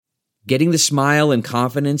Getting the smile and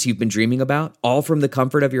confidence you've been dreaming about, all from the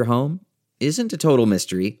comfort of your home, isn't a total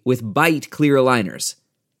mystery with Byte clear aligners.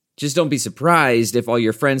 Just don't be surprised if all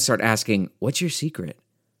your friends start asking, "What's your secret?"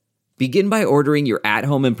 Begin by ordering your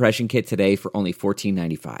at-home impression kit today for only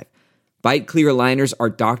 $14.95. Byte clear aligners are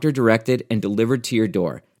doctor-directed and delivered to your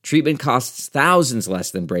door. Treatment costs thousands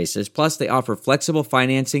less than braces, plus they offer flexible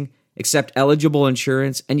financing, accept eligible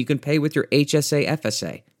insurance, and you can pay with your HSA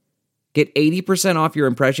FSA. Get 80% off your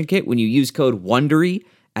impression kit when you use code WONDERY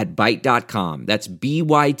at Byte.com. That's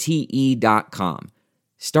BYTE.com.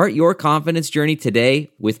 Start your confidence journey today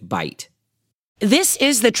with Byte. This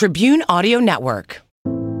is the Tribune Audio Network.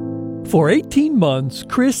 For 18 months,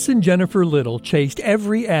 Chris and Jennifer Little chased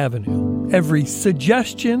every avenue, every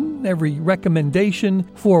suggestion, every recommendation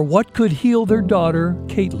for what could heal their daughter,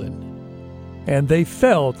 Caitlin. And they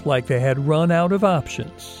felt like they had run out of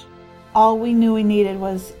options. All we knew we needed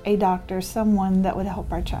was a doctor, someone that would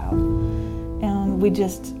help our child. And we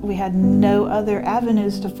had no other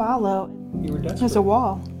avenues to follow. You were desperate. There's a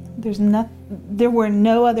wall. There were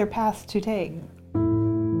no other paths to take.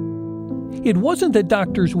 It wasn't that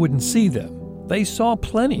doctors wouldn't see them. They saw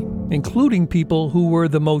plenty, including people who were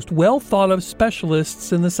the most well-thought-of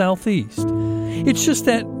specialists in the Southeast. It's just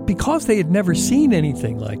that because they had never seen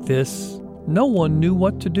anything like this, no one knew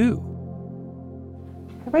what to do.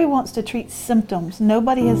 Everybody wants to treat symptoms.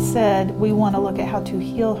 Nobody has said, we want to look at how to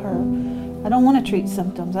heal her. I don't want to treat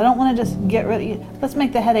symptoms. I don't want to just get rid of it. Let's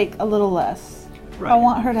make the headache a little less. Right. I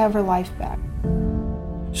want her to have her life back.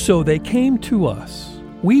 So they came to us.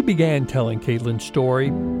 We began telling Caitlin's story,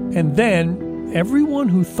 and then everyone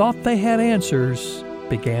who thought they had answers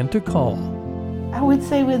began to call. I would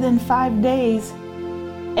say within 5 days,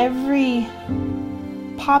 every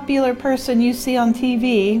popular person you see on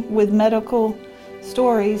TV with medical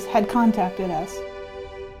stories had contacted us.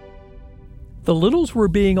 The Littles were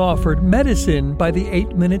being offered medicine by the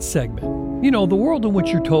 8-minute segment. You know, the world in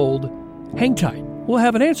which you're told, hang tight, we'll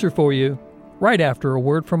have an answer for you right after a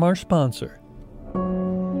word from our sponsor.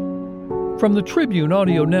 From the Tribune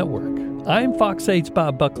Audio Network, I'm Fox 8's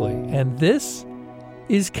Bob Buckley, and this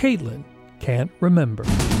is Caitlin Can't Remember.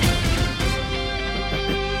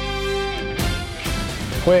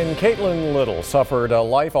 When Caitlin Little suffered a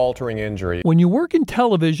life-altering injury. When you work in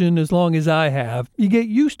television as long as I have, you get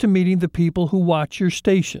used to meeting the people who watch your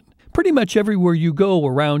station. Pretty much everywhere you go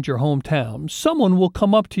around your hometown, someone will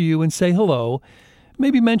come up to you and say hello,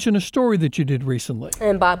 maybe mention a story that you did recently.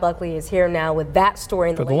 And Bob Buckley is here now with that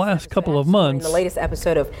story. For the last couple of months, the latest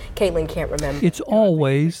episode of Caitlin Can't Remember. It's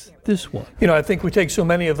always this one. You know, I think we take so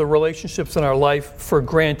many of the relationships in our life for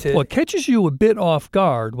granted. What catches you a bit off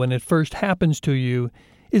guard when it first happens to you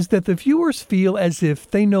is that the viewers feel as if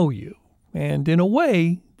they know you. And in a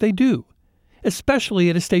way, they do. Especially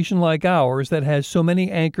at a station like ours that has so many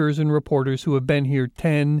anchors and reporters who have been here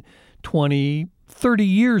 10, 20, 30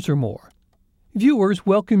 years or more. Viewers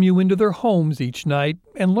welcome you into their homes each night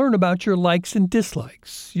and learn about your likes and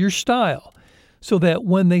dislikes, your style, so that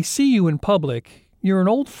when they see you in public, you're an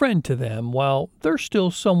old friend to them while they're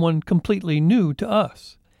still someone completely new to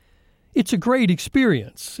us. It's a great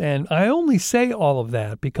experience, and I only say all of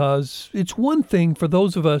that because it's one thing for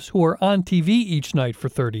those of us who are on TV each night for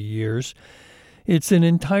 30 years. It's an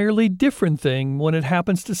entirely different thing when it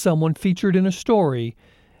happens to someone featured in a story,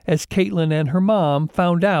 as Caitlin and her mom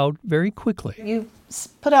found out very quickly. You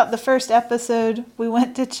put out the first episode. We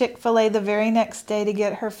went to Chick-fil-A the very next day to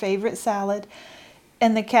get her favorite salad,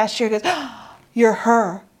 and the cashier goes, "Oh, you're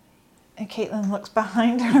her." And Caitlin looks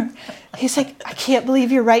behind her. He's like, "I can't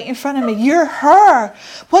believe you're right in front of me. You're her.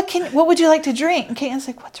 What would you like to drink?" And Caitlin's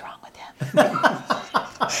like, "What's wrong with him?"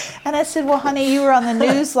 And I said, "Well, honey, you were on the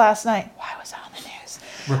news last night." "Why was I on the news?"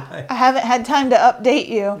 Right. "I haven't had time to update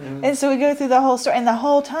you." Mm-hmm. And so we go through the whole story. And the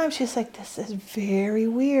whole time she's like, "This is very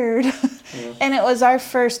weird." Yeah. And it was our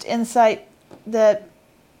first insight that,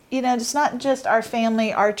 you know, it's not just our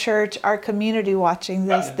family, our church, our community watching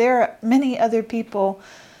this. There are many other people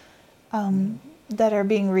that are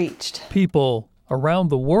being reached. People around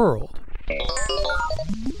the world.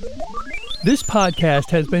 This podcast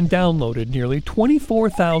has been downloaded nearly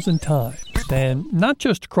 24,000 times, and not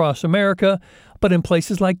just across America, but in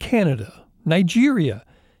places like Canada, Nigeria,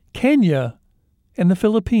 Kenya, and the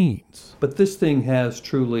Philippines. But this thing has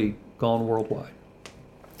truly gone worldwide.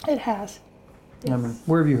 It has. Yes. I mean,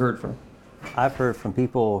 where have you heard from? I've heard from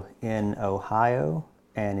people in Ohio,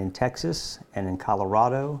 and in Texas, and in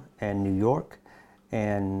Colorado, and New York,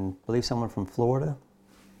 and I believe someone from Florida.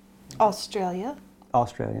 Australia,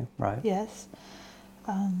 right. Yes.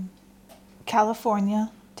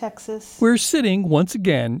 California, Texas. We're sitting once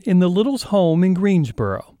again in the Littles' home in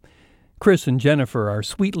Greensboro. Chris and Jennifer are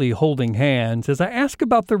sweetly holding hands as I ask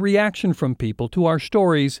about the reaction from people to our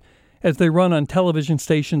stories as they run on television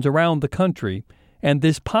stations around the country, and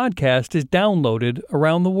this podcast is downloaded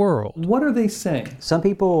around the world. What are they saying? Some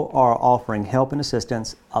people are offering help and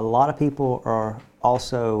assistance. A lot of people are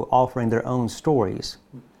also offering their own stories,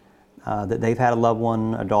 that they've had a loved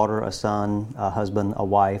one, a daughter, a son, a husband, a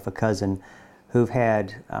wife, a cousin, who've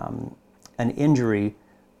had an injury,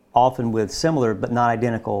 often with similar but not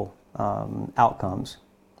identical outcomes,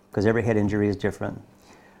 because every head injury is different.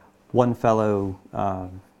 One fellow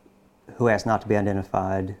who asked not to be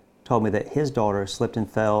identified told me that his daughter slipped and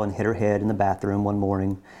fell and hit her head in the bathroom one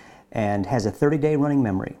morning and has a 30-day running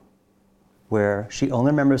memory where she only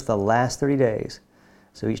remembers the last 30 days.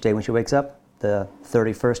 So each day when she wakes up, the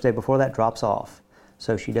 31st day before that drops off.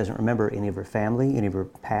 So she doesn't remember any of her family, any of her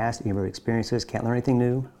past, any of her experiences, can't learn anything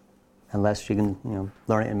new unless she can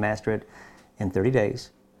learn it and master it in 30 days.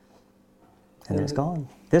 And then it's gone.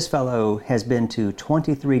 This fellow has been to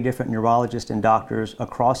 23 different neurologists and doctors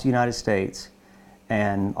across the United States,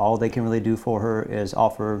 and all they can really do for her is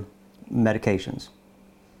offer medications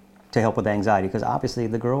to help with anxiety, because obviously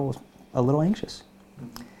the girl was a little anxious.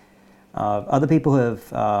 Other people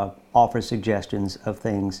have offered suggestions of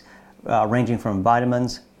things ranging from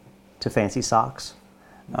vitamins to fancy socks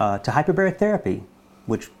to hyperbaric therapy,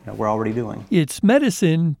 which we're already doing. It's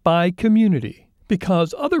medicine by community,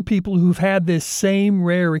 because other people who've had this same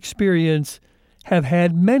rare experience have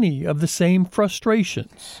had many of the same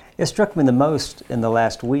frustrations. It struck me the most in the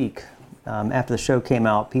last week. After the show came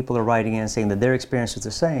out, people are writing in saying that their experience is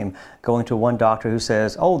the same. Going to one doctor who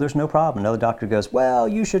says, "Oh, there's no problem." Another doctor goes, "Well,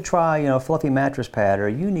 you should try, a fluffy mattress pad, or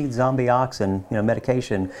you need Zombie-Oxin,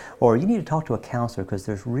 medication, or you need to talk to a counselor because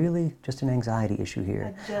there's really just an anxiety issue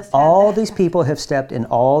here." All these people have stepped in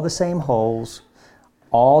all the same holes,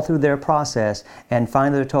 all through their process, and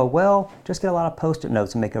finally they're told, well, just get a lot of Post-it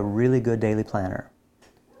notes and make a really good daily planner.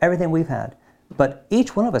 Everything we've had. But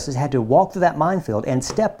each one of us has had to walk through that minefield and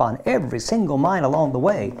step on every single mine along the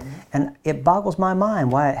way. And it boggles my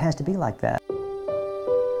mind why it has to be like that.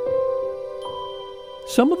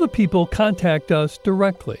 Some of the people contact us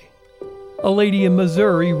directly. A lady in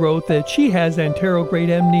Missouri wrote that she has anterograde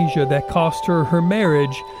amnesia that cost her her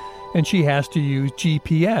marriage, and she has to use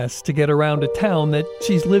GPS to get around a town that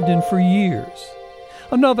she's lived in for years.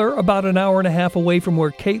 Another, about an hour and a half away from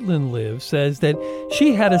where Caitlin lives, says that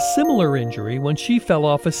she had a similar injury when she fell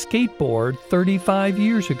off a skateboard 35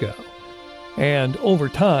 years ago. And over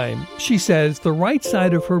time, she says the right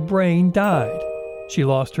side of her brain died. She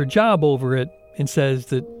lost her job over it and says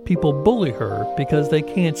that people bully her because they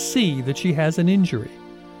can't see that she has an injury.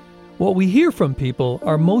 What we hear from people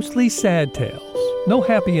are mostly sad tales. No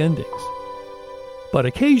happy endings. But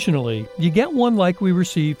occasionally, you get one like we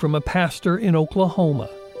received from a pastor in Oklahoma.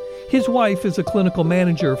 His wife is a clinical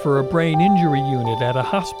manager for a brain injury unit at a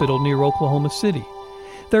hospital near Oklahoma City.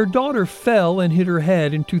 Their daughter fell and hit her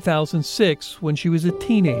head in 2006 when she was a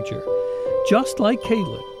teenager. Just like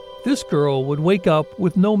Caitlin, this girl would wake up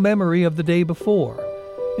with no memory of the day before.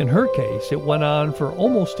 In her case, it went on for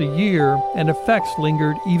almost a year, and effects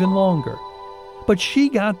lingered even longer. But she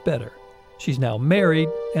got better. She's now married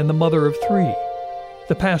and the mother of 3.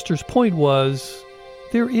 The pastor's point was,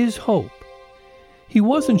 there is hope. He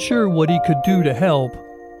wasn't sure what he could do to help,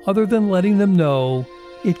 other than letting them know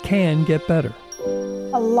it can get better.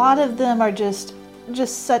 A lot of them are just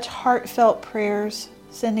such heartfelt prayers,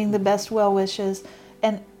 sending the best well wishes,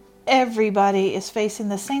 and everybody is facing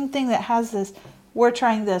the same thing that has this. We're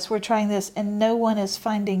trying this, and no one is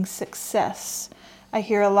finding success. I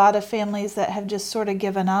hear a lot of families that have just sort of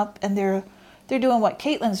given up, and they're doing what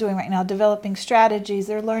Caitlin's doing right now, developing strategies.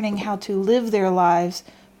 They're learning how to live their lives,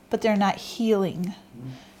 but they're not healing.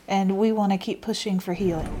 And we want to keep pushing for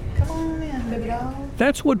healing. Come on in, baby doll.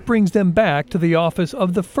 That's what brings them back to the office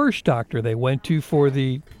of the first doctor they went to for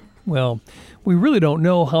the, well, we really don't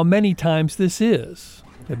know how many times this is.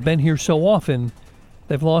 They've been here so often,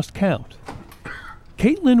 they've lost count.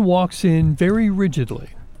 Caitlin walks in very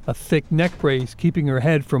rigidly, a thick neck brace keeping her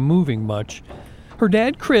head from moving much. Her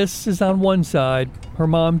dad, Chris, is on one side, her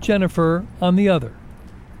mom, Jennifer, on the other.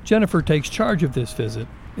 Jennifer takes charge of this visit,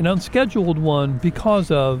 an unscheduled one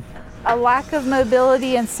because of a lack of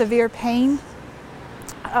mobility and severe pain.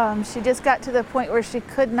 She just got to the point where she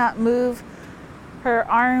could not move her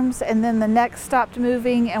arms, and then the neck stopped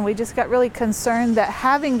moving, and we just got really concerned that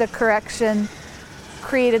having the correction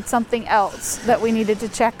created something else that we needed to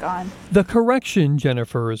check on. The correction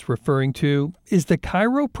Jennifer is referring to is the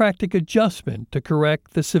chiropractic adjustment to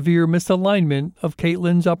correct the severe misalignment of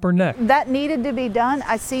Caitlin's upper neck. That needed to be done.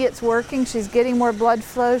 I see it's working. She's getting more blood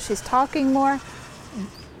flow. She's talking more.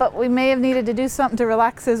 but we may have needed to do something to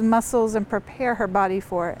relax his muscles and prepare her body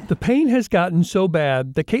for it. The pain has gotten so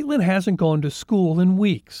bad that Caitlin hasn't gone to school in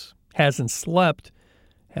weeks, hasn't slept,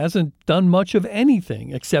 hasn't done much of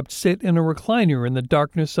anything except sit in a recliner in the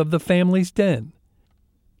darkness of the family's den.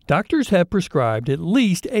 Doctors have prescribed at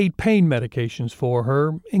least 8 pain medications for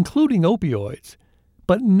her, including opioids,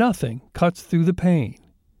 but nothing cuts through the pain.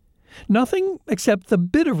 Nothing except the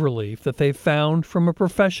bit of relief that they've found from a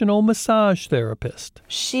professional massage therapist.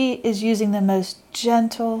 She is using the most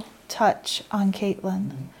gentle touch on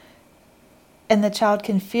Caitlin. And the child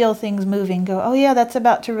can feel things moving, go, oh yeah, that's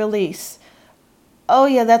about to release. Oh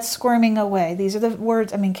yeah, that's squirming away. These are the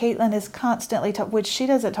words. I mean, Caitlin is constantly, which she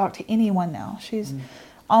doesn't talk to anyone now. She's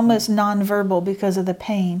almost nonverbal because of the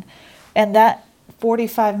pain. And that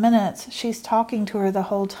 45 minutes, she's talking to her the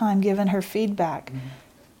whole time, giving her feedback.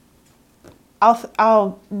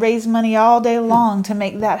 I'll raise money all day long to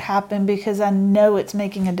make that happen because I know it's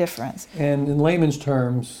making a difference. And in layman's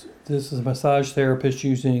terms, this is a massage therapist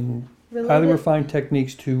using highly refined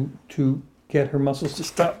techniques to get her muscles to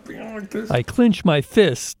stop being like this. I clench my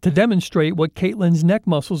fists to demonstrate what Caitlin's neck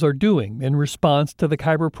muscles are doing in response to the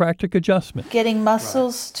chiropractic adjustment. Getting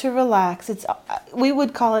muscles to relax. We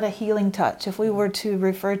would call it a healing touch. If we were to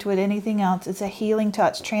refer to it anything else, it's a healing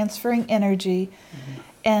touch, transferring energy.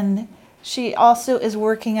 And she also is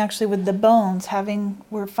working actually with the bones.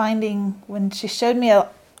 We're finding, when she showed me a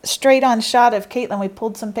straight-on shot of Caitlin, we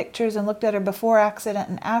pulled some pictures and looked at her before accident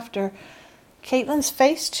and after. Caitlin's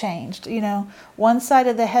face changed. One side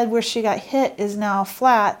of the head where she got hit is now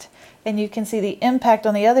flat, and you can see the impact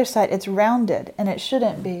on the other side. It's rounded, and it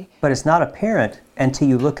shouldn't be. But it's not apparent until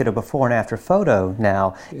you look at a before and after photo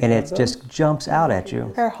now, and it just jumps out at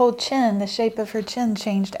you. Her whole chin, the shape of her chin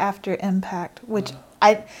changed after impact, which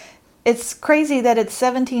it's crazy that it's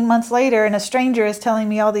 17 months later and a stranger is telling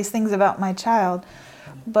me all these things about my child.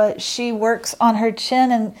 But she works on her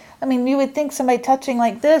chin, and I mean, you would think somebody touching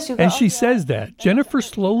like this. As she says that, Jennifer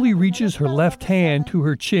slowly reaches her left hand to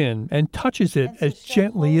her chin and touches it as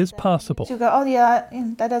gently as possible. She'll go, oh yeah,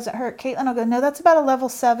 that doesn't hurt. Caitlin will go, no, that's about a level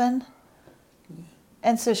 7.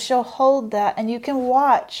 And so she'll hold that, and you can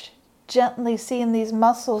watch gently seeing these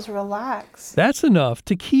muscles relax. That's enough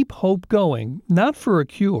to keep hope going, not for a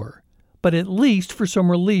cure, but at least for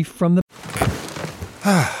some relief from the...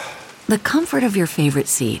 The comfort of your favorite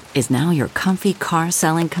seat is now your comfy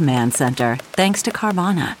car-selling command center, thanks to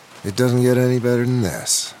Carvana. It doesn't get any better than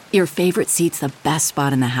this. Your favorite seat's the best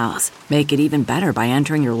spot in the house. Make it even better by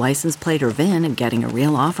entering your license plate or VIN and getting a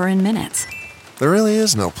real offer in minutes. There really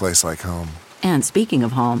is no place like home. And speaking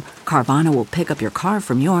of home, Carvana will pick up your car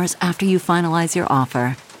from yours after you finalize your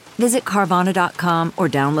offer. Visit Carvana.com or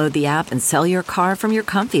download the app and sell your car from your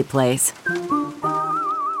comfy place.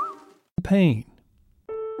 Pain.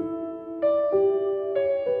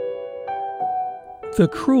 The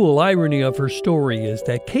cruel irony of her story is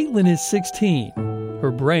that Caitlin is 16. Her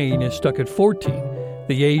brain is stuck at 14,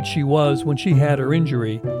 the age she was when she had her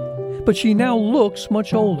injury. But she now looks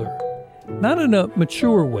much older. Not in a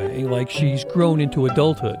mature way, like she's grown into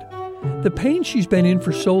adulthood. The pain she's been in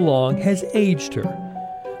for so long has aged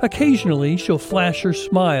her. Occasionally, she'll flash her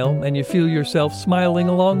smile, and you feel yourself smiling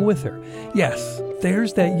along with her. Yes,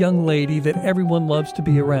 there's that young lady that everyone loves to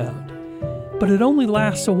be around. But it only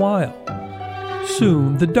lasts a while.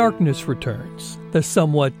 Soon, the darkness returns. The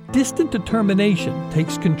somewhat distant determination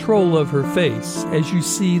takes control of her face as you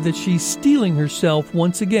see that she's steeling herself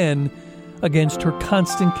once again against her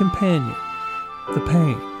constant companion, the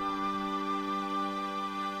pain.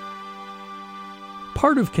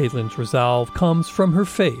 Part of Caitlin's resolve comes from her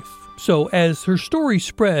faith. So as her story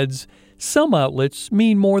spreads, some outlets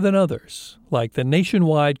mean more than others, like the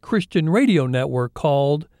nationwide Christian radio network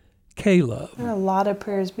called K-Love. There are a lot of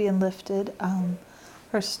prayers being lifted.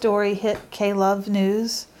 Her story hit K-Love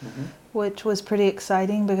News, which was pretty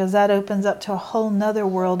exciting because that opens up to a whole nother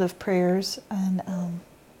world of prayers. And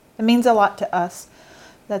it means a lot to us.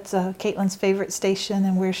 That's Caitlin's favorite station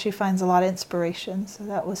and where she finds a lot of inspiration. So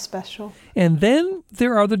that was special. And then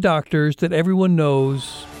there are the doctors that everyone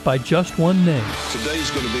knows by just one name. Today's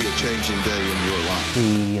going to be a changing day in your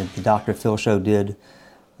life. The Dr. Phil show did.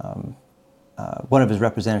 One of his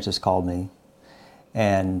representatives called me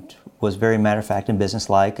and was very matter-of-fact and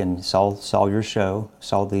businesslike and saw your show,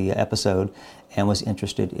 saw the episode, and was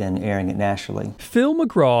interested in airing it nationally. Phil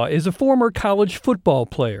McGraw is a former college football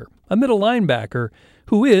player, a middle linebacker,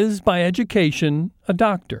 who is, by education, a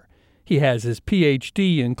doctor. He has his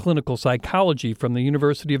Ph.D. in clinical psychology from the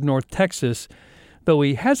University of North Texas, though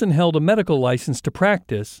he hasn't held a medical license to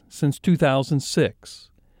practice since 2006.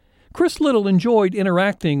 Chris Little enjoyed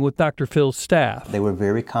interacting with Dr. Phil's staff. They were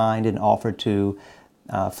very kind and offered to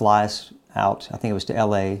fly us out, I think it was to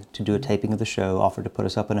LA, to do a taping of the show, offered to put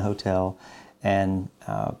us up in a hotel, and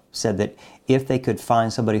said that if they could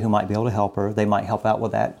find somebody who might be able to help her, they might help out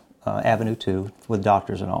with that avenue too, with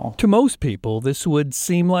doctors and all. To most people, this would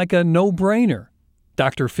seem like a no-brainer.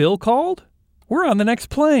 Dr. Phil called? We're on the next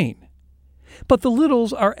plane. But the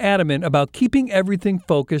Littles are adamant about keeping everything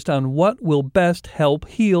focused on what will best help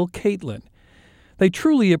heal Caitlin. They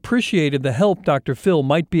truly appreciated the help Dr. Phil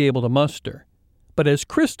might be able to muster. But as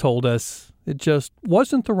Chris told us, it just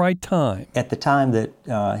wasn't the right time. At the time that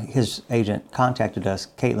his agent contacted us,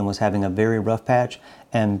 Caitlin was having a very rough patch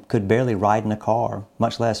and could barely ride in a car,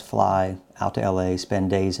 much less fly out to LA, spend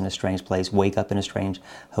days in a strange place, wake up in a strange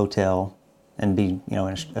hotel, and be, in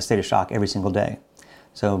a state of shock every single day.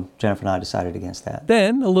 So Jennifer and I decided against that.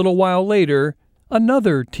 Then, a little while later,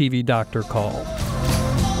 another TV doctor called.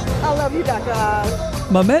 I love you, Dr. Oz.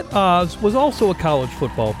 Mehmet Oz was also a college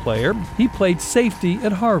football player. He played safety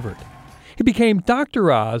at Harvard. He became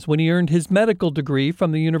Dr. Oz when he earned his medical degree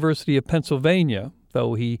from the University of Pennsylvania,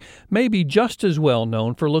 though he may be just as well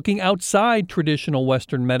known for looking outside traditional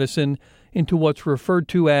Western medicine into what's referred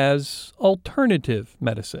to as alternative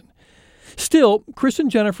medicine. Still, Chris and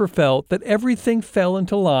Jennifer felt that everything fell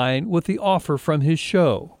into line with the offer from his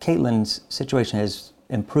show. Caitlin's situation has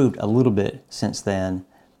improved a little bit since then,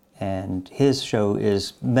 and his show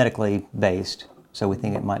is medically based, so we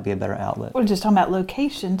think it might be a better outlet. We're just talking about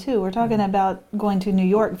location, too. We're talking about going to New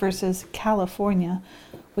York versus California.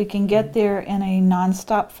 We can get there in a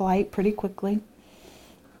nonstop flight pretty quickly,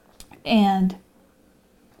 and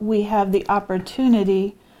we have the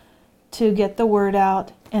opportunity to get the word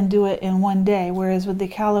out and do it in one day. Whereas with the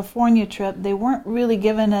California trip, they weren't really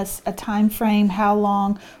giving us a time frame, how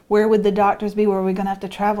long, where would the doctors be, were we going to have to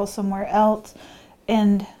travel somewhere else.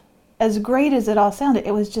 And as great as it all sounded,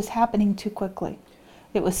 it was just happening too quickly.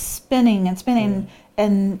 It was spinning and spinning,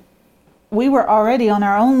 and we were already on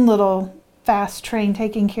our own little fast train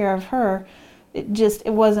taking care of her. It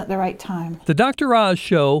wasn't the right time. The Dr. Oz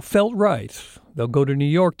show felt right. They'll go to New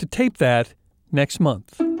York to tape that next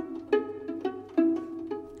month.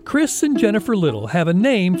 Chris and Jennifer Little have a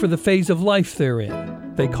name for the phase of life they're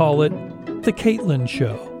in. They call it The Caitlin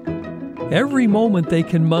Show. Every moment they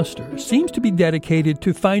can muster seems to be dedicated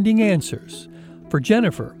to finding answers. For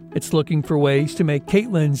Jennifer, it's looking for ways to make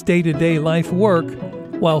Caitlin's day-to-day life work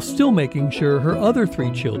while still making sure her other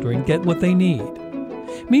 3 children get what they need.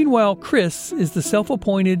 Meanwhile, Chris is the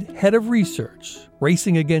self-appointed head of research,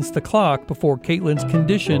 racing against the clock before Caitlin's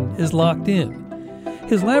condition is locked in.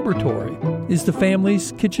 His laboratory is the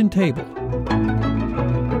family's kitchen table.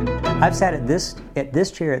 I've sat at this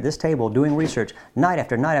chair, at this table, doing research night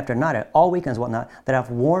after night after night, all weekends and whatnot, that I've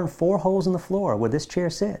worn 4 holes in the floor where this chair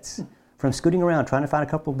sits, from scooting around trying to find a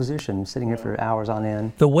couple of positions, sitting here for hours on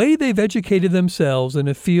end. The way they've educated themselves in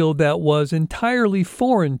a field that was entirely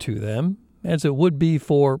foreign to them, as it would be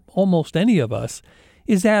for almost any of us,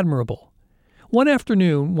 is admirable. One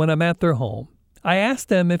afternoon, when I'm at their home, I asked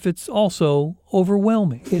them if it's also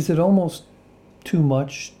overwhelming. Is it almost too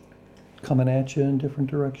much coming at you in different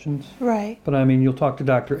directions? Right. But I mean, you'll talk to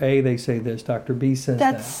Dr. A, they say this, Dr. B says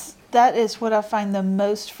that. That is what I find the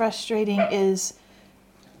most frustrating is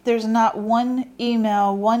there's not one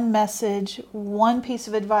email, one message, one piece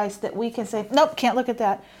of advice that we can say, nope, can't look at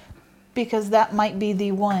that, because that might be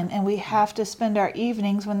the one. And we have to spend our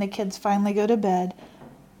evenings when the kids finally go to bed.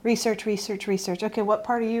 Research. Okay, what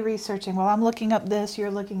part are you researching? Well, I'm looking up this, you're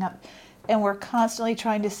looking up. And we're constantly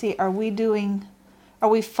trying to see, are we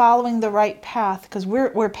following the right path? Because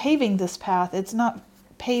we're paving this path. It's not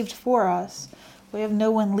paved for us. We have no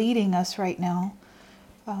one leading us right now.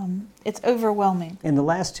 It's overwhelming. In the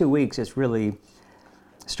last 2 weeks, it's really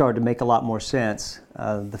started to make a lot more sense.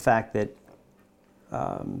 The fact that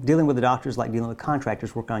dealing with the doctors like dealing with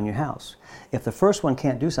contractors working on your house. If the first one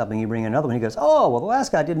can't do something, you bring in another one, he goes, oh, well, the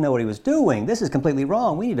last guy didn't know what he was doing. This is completely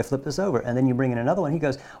wrong. We need to flip this over. And then you bring in another one, he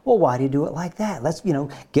goes, well, why do you do it like that? Let's,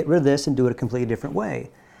 get rid of this and do it a completely different way.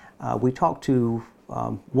 We talked to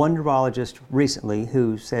one neurologist recently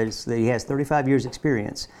who says that he has 35 years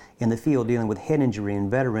experience in the field dealing with head injury and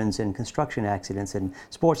veterans and construction accidents and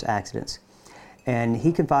sports accidents. And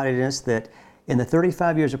he confided in us that in the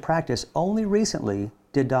 35 years of practice, only recently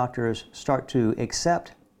did doctors start to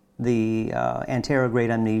accept the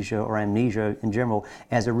anterograde amnesia or amnesia in general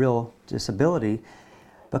as a real disability,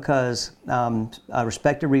 because a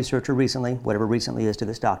respected researcher recently, whatever recently is to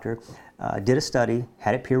this doctor, did a study,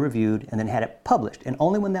 had it peer-reviewed, and then had it published. And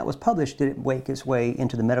only when that was published did it make its way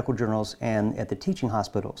into the medical journals and at the teaching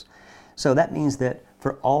hospitals. So that means that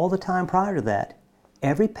for all the time prior to that,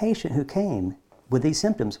 every patient who came with these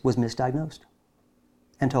symptoms was misdiagnosed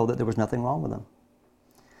and told that there was nothing wrong with them.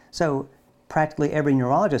 So practically every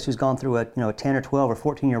neurologist who's gone through a 10 or 12 or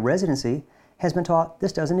 14-year residency has been taught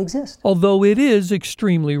this doesn't exist. Although it is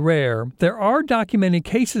extremely rare, there are documented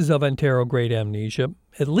cases of anterograde amnesia,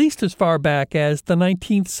 at least as far back as the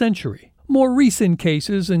 19th century. More recent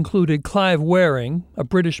cases included Clive Wearing, a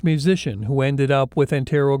British musician who ended up with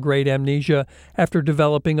anterograde amnesia after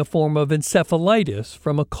developing a form of encephalitis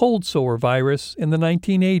from a cold sore virus in the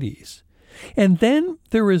 1980s. And then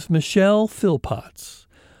there is Michelle Philpotts,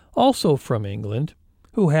 also from England,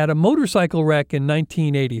 who had a motorcycle wreck in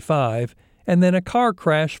 1985 and then a car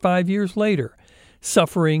crash 5 years later,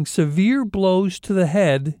 suffering severe blows to the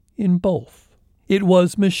head in both. It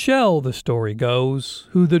was Michelle, the story goes,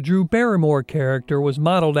 who the Drew Barrymore character was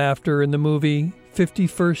modeled after in the movie 50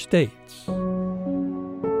 First Dates.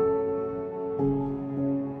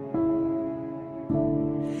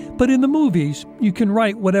 But in the movies, you can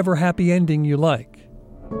write whatever happy ending you like.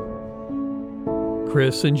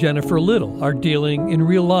 Chris and Jennifer Little are dealing in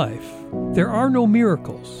real life. There are no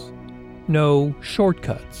miracles. No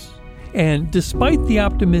shortcuts. And despite the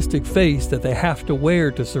optimistic face that they have to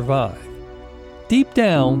wear to survive, deep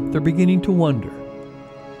down they're beginning to wonder,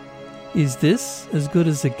 is this as good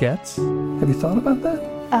as it gets? Have you thought about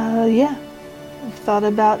that? Yeah. I've thought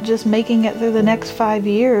about just making it through the next 5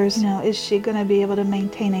 years. Is she going to be able to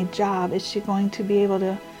maintain a job? Is she going to be able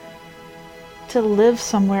to live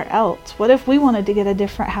somewhere else? What if we wanted to get a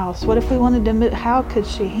different house? What if we wanted to move? How could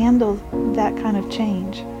she handle that kind of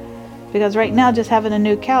change? Because right now, just having a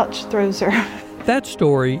new couch throws her. That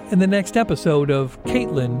story in the next episode of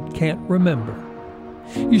Caitlin Can't Remember.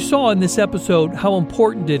 You saw in this episode how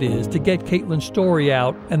important it is to get Caitlin's story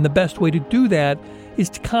out, and the best way to do that is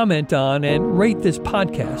to comment on and rate this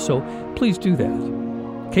podcast, so please do that.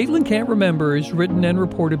 Caitlin Can't Remember is written and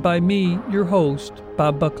reported by me, your host,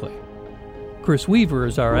 Bob Buckley. Chris Weaver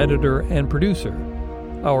is our editor and producer.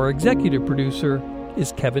 Our executive producer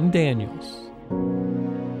is Kevin Daniels.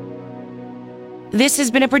 This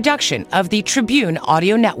has been a production of the Tribune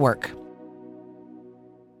Audio Network.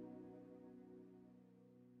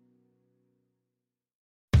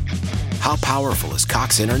 How powerful is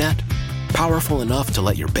Cox Internet? Powerful enough to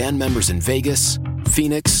let your band members in Vegas,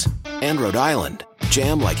 Phoenix, and Rhode Island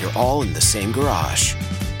jam like you're all in the same garage.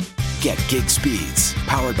 Get gig speeds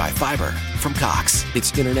powered by fiber from Cox.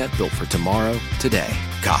 It's internet built for tomorrow, today.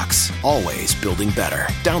 Cox, always building better.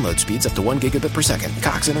 Download speeds up to 1 gigabit per second.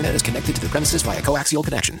 Cox Internet is connected to the premises via coaxial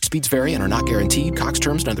connection. Speeds vary and are not guaranteed. Cox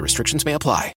terms and other restrictions may apply.